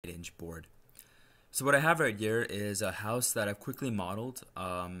inch board. So what I have right here is a house that I've quickly modeled.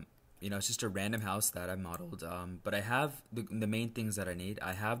 It's just a random house that I've modeled. But I have the main things that I need.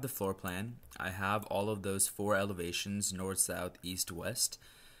 I have the floor plan. I have all of those 4 elevations, north, south, east, west.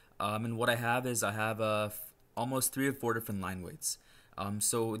 And what I have is I have almost 3 or 4 different line weights.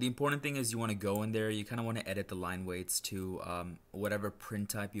 So the important thing is you want to go in there. You kind of want to edit the line weights to whatever print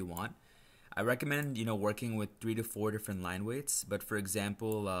type you want. I recommend working with 3 to 4 different line weights. But for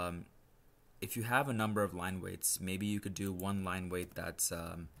example, if you have a number of line weights, maybe you could do one line weight that's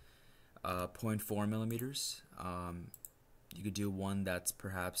 0.4 millimeters. You could do one that's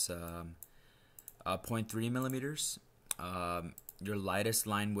perhaps 0.3 millimeters. Your lightest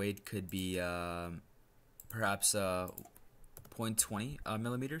line weight could be perhaps 0.20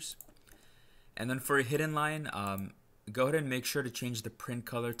 millimeters. And then for a hidden line, go ahead and make sure to change the print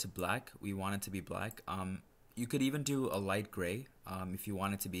color to black. We want it to be black. You could even do a light gray if you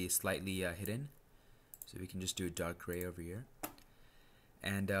want it to be slightly hidden. So we can just do a dark gray over here.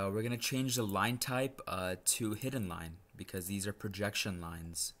 And we're going to change the line type to hidden line because these are projection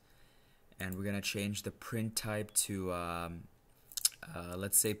lines. And we're going to change the print type to,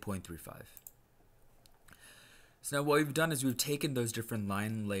 let's say, 0.35. So now what we've done is we've taken those different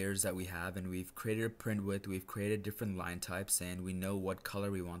line layers that we have and we've created a print width, we've created different line types, and we know what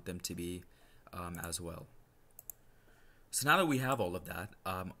color we want them to be as well. So now that we have all of that,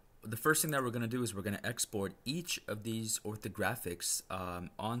 the first thing that we're going to do is we're going to export each of these orthographics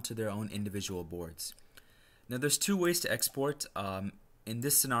onto their own individual boards. Now there's 2 ways to export. In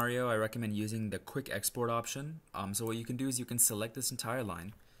this scenario, I recommend using the quick export option. So what you can do is you can select this entire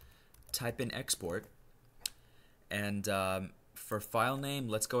line, type in export, and for file name,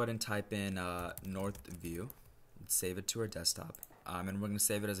 let's go ahead and type in North View. Let's save it to our desktop, and we're going to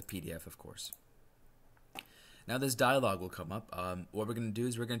save it as a PDF, of course. Now this dialog will come up. What we're going to do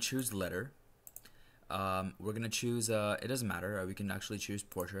is we're going to choose letter. We're going to choose, it doesn't matter, we can actually choose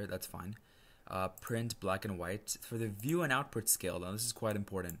portrait, that's fine. Print, black and white. For the view and output scale, now this is quite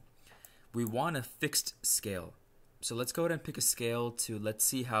important. We want a fixed scale. So let's go ahead and pick a scale to, let's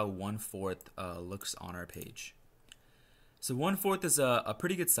see how 1/4 looks on our page. So 1/4 is a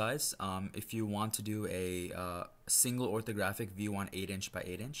pretty good size if you want to do a single orthographic view on 8 inch by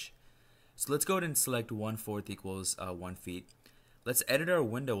 8 inch. So let's go ahead and select 1/4 equals 1 feet. Let's edit our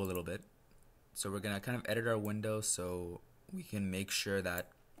window a little bit. So we're going to kind of edit our window so we can make sure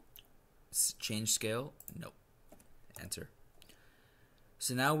that change scale, no, enter.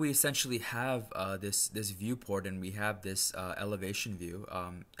 So now we essentially have this viewport and we have this elevation view.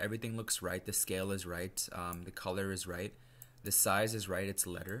 Everything looks right, the scale is right, the color is right, the size is right, it's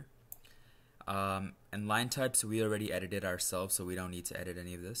letter. And line types we already edited ourselves, so we don't need to edit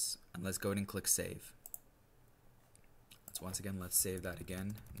any of this. And let's go ahead and click save. Once again, let's save that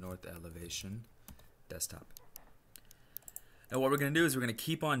again, north elevation, desktop. Now what we're going to do is we're going to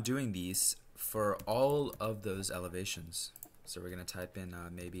keep on doing these for all of those elevations. So we're going to type in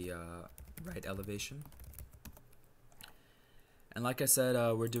maybe right elevation. And like I said,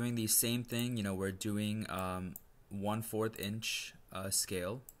 we're doing the same thing. We're doing 1/4 inch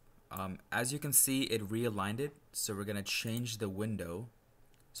scale. As you can see, it realigned it. So we're going to change the window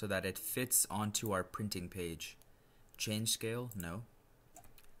so that it fits onto our printing page. Change scale, no.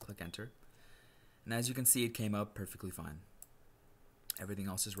 Click enter. And as you can see, it came up perfectly fine. Everything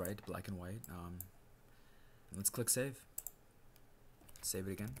else is right, black and white. Let's click save. Save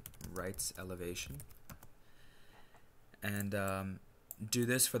it again. Right elevation. And do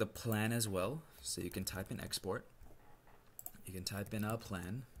this for the plan as well. So you can type in export. You can type in a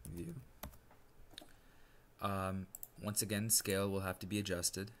plan view. Once again, scale will have to be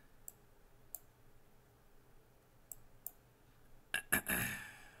adjusted.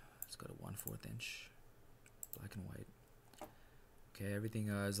 Let's go to 1/4 inch, black and white. Okay, everything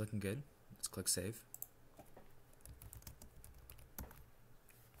is looking good. Let's click save.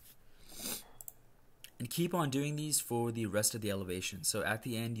 And keep on doing these for the rest of the elevation. So at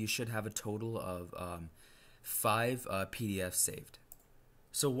the end, you should have a total of 5 PDFs saved.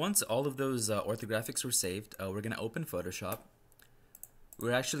 So once all of those orthographics were saved, we're going to open Photoshop.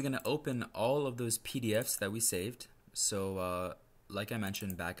 We're actually going to open all of those PDFs that we saved. So like I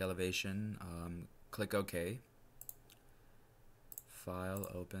mentioned, back elevation, click OK. File,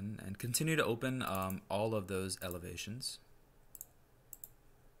 open, and continue to open all of those elevations.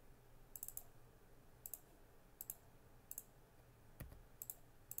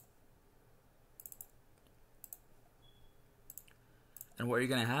 And what you're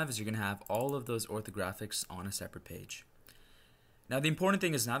going to have is you're going to have all of those orthographics on a separate page. Now the important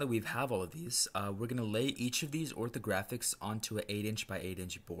thing is now that we have all of these, we're going to lay each of these orthographics onto an 8" by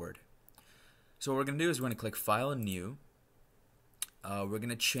 8" board. So what we're going to do is we're going to click File, New. We're going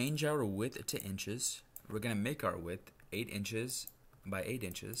to change our width to inches. We're going to make our width 8" by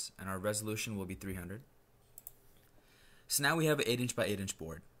 8", and our resolution will be 300. So now we have an 8" by 8"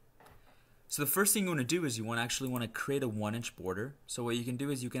 board. So the first thing you want to do is you actually want to create a 1" border. So what you can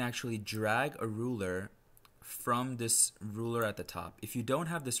do is you can actually drag a ruler from this ruler at the top. If you don't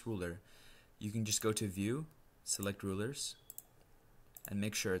have this ruler, you can just go to View, select Rulers, and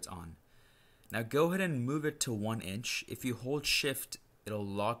make sure it's on. Now go ahead and move it to 1". If you hold Shift, it'll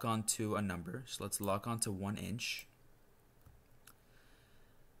lock onto a number. So let's lock onto 1". And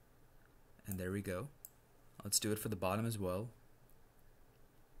there we go. Let's do it for the bottom as well.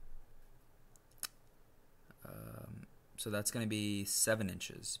 So that's going to be 7"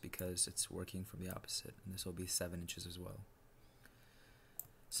 because it's working from the opposite, and this will be 7" as well.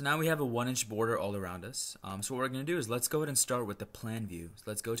 So now we have a 1" border all around us. So what we're going to do is let's go ahead and start with the plan view. So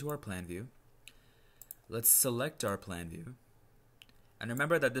let's go to our plan view. Let's select our plan view. And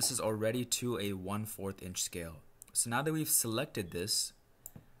remember that this is already to a 1/4" scale. So now that we've selected this,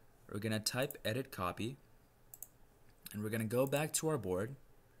 we're going to type Edit Copy. And we're going to go back to our board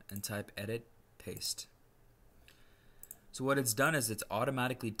and type Edit Paste. So what it's done is it's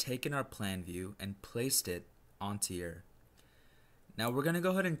automatically taken our plan view and placed it onto here. Now we're going to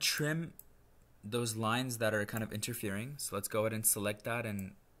go ahead and trim those lines that are kind of interfering. So let's go ahead and select that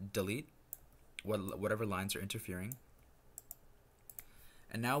and delete whatever lines are interfering.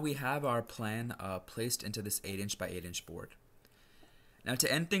 And now we have our plan placed into this 8" by 8" board. Now to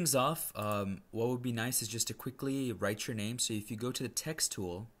end things off, what would be nice is just to quickly write your name. So if you go to the text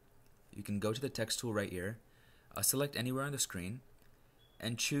tool, you can go to the text tool right here, select anywhere on the screen,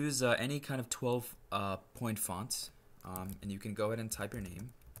 and choose any kind of 12-point font, and you can go ahead and type your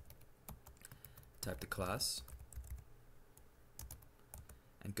name, type the class,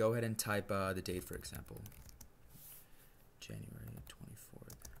 and go ahead and type the date, for example, January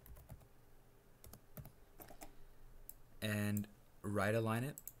 24th, and right align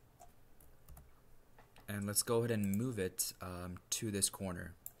it, and let's go ahead and move it to this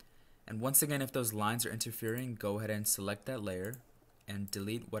corner. And once again, if those lines are interfering, go ahead and select that layer and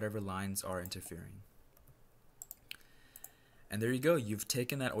delete whatever lines are interfering. And there you go. You've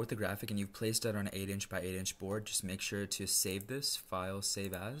taken that orthographic and you've placed it on an 8" by 8" board. Just make sure to save this file,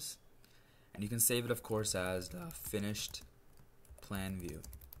 save as. And you can save it, of course, as the finished plan view.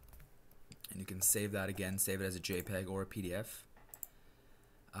 And you can save that again, save it as a JPEG or a PDF.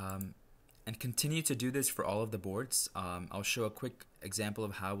 And continue to do this for all of the boards. I'll show a quick example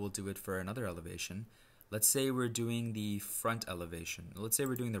of how we'll do it for another elevation. Let's say we're doing the front elevation. Let's say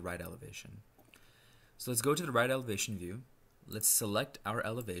we're doing the right elevation. So let's go to the right elevation view. Let's select our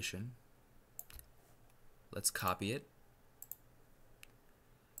elevation. Let's copy it.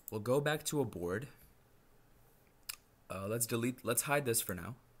 We'll go back to a board. Let's hide this for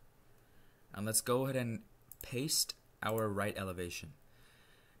now. And let's go ahead and paste our right elevation.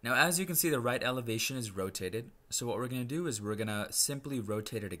 Now, as you can see, the right elevation is rotated. So what we're going to do is we're going to simply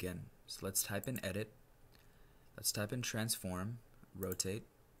rotate it again. So let's type in Edit. Let's type in Transform, Rotate.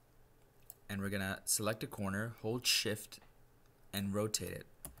 And we're going to select a corner, hold Shift, and rotate it.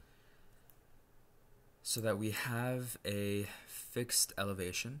 So that we have a fixed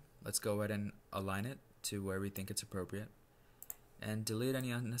elevation. Let's go ahead and align it to where we think it's appropriate. And delete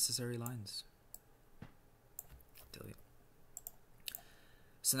any unnecessary lines. Delete.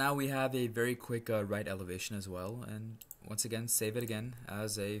 So now we have a very quick right elevation as well, and once again save it again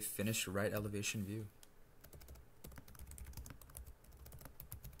as a finished right elevation view.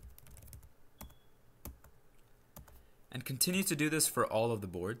 And continue to do this for all of the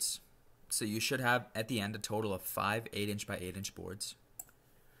boards. So you should have at the end a total of 5 8" by 8" boards.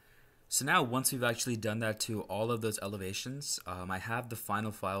 So now once we've actually done that to all of those elevations, I have the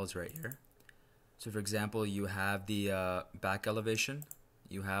final files right here. So for example, you have the back elevation,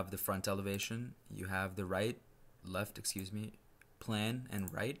 you have the front elevation, you have the left, plan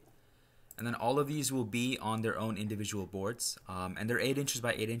and right. And then all of these will be on their own individual boards. And they're 8"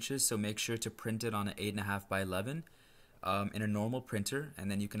 by 8", so make sure to print it on an 8.5 by 11 in a normal printer. And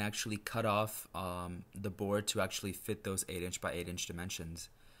then you can actually cut off the board to actually fit those 8" by 8" dimensions.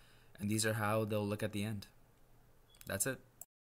 And these are how they'll look at the end. That's it.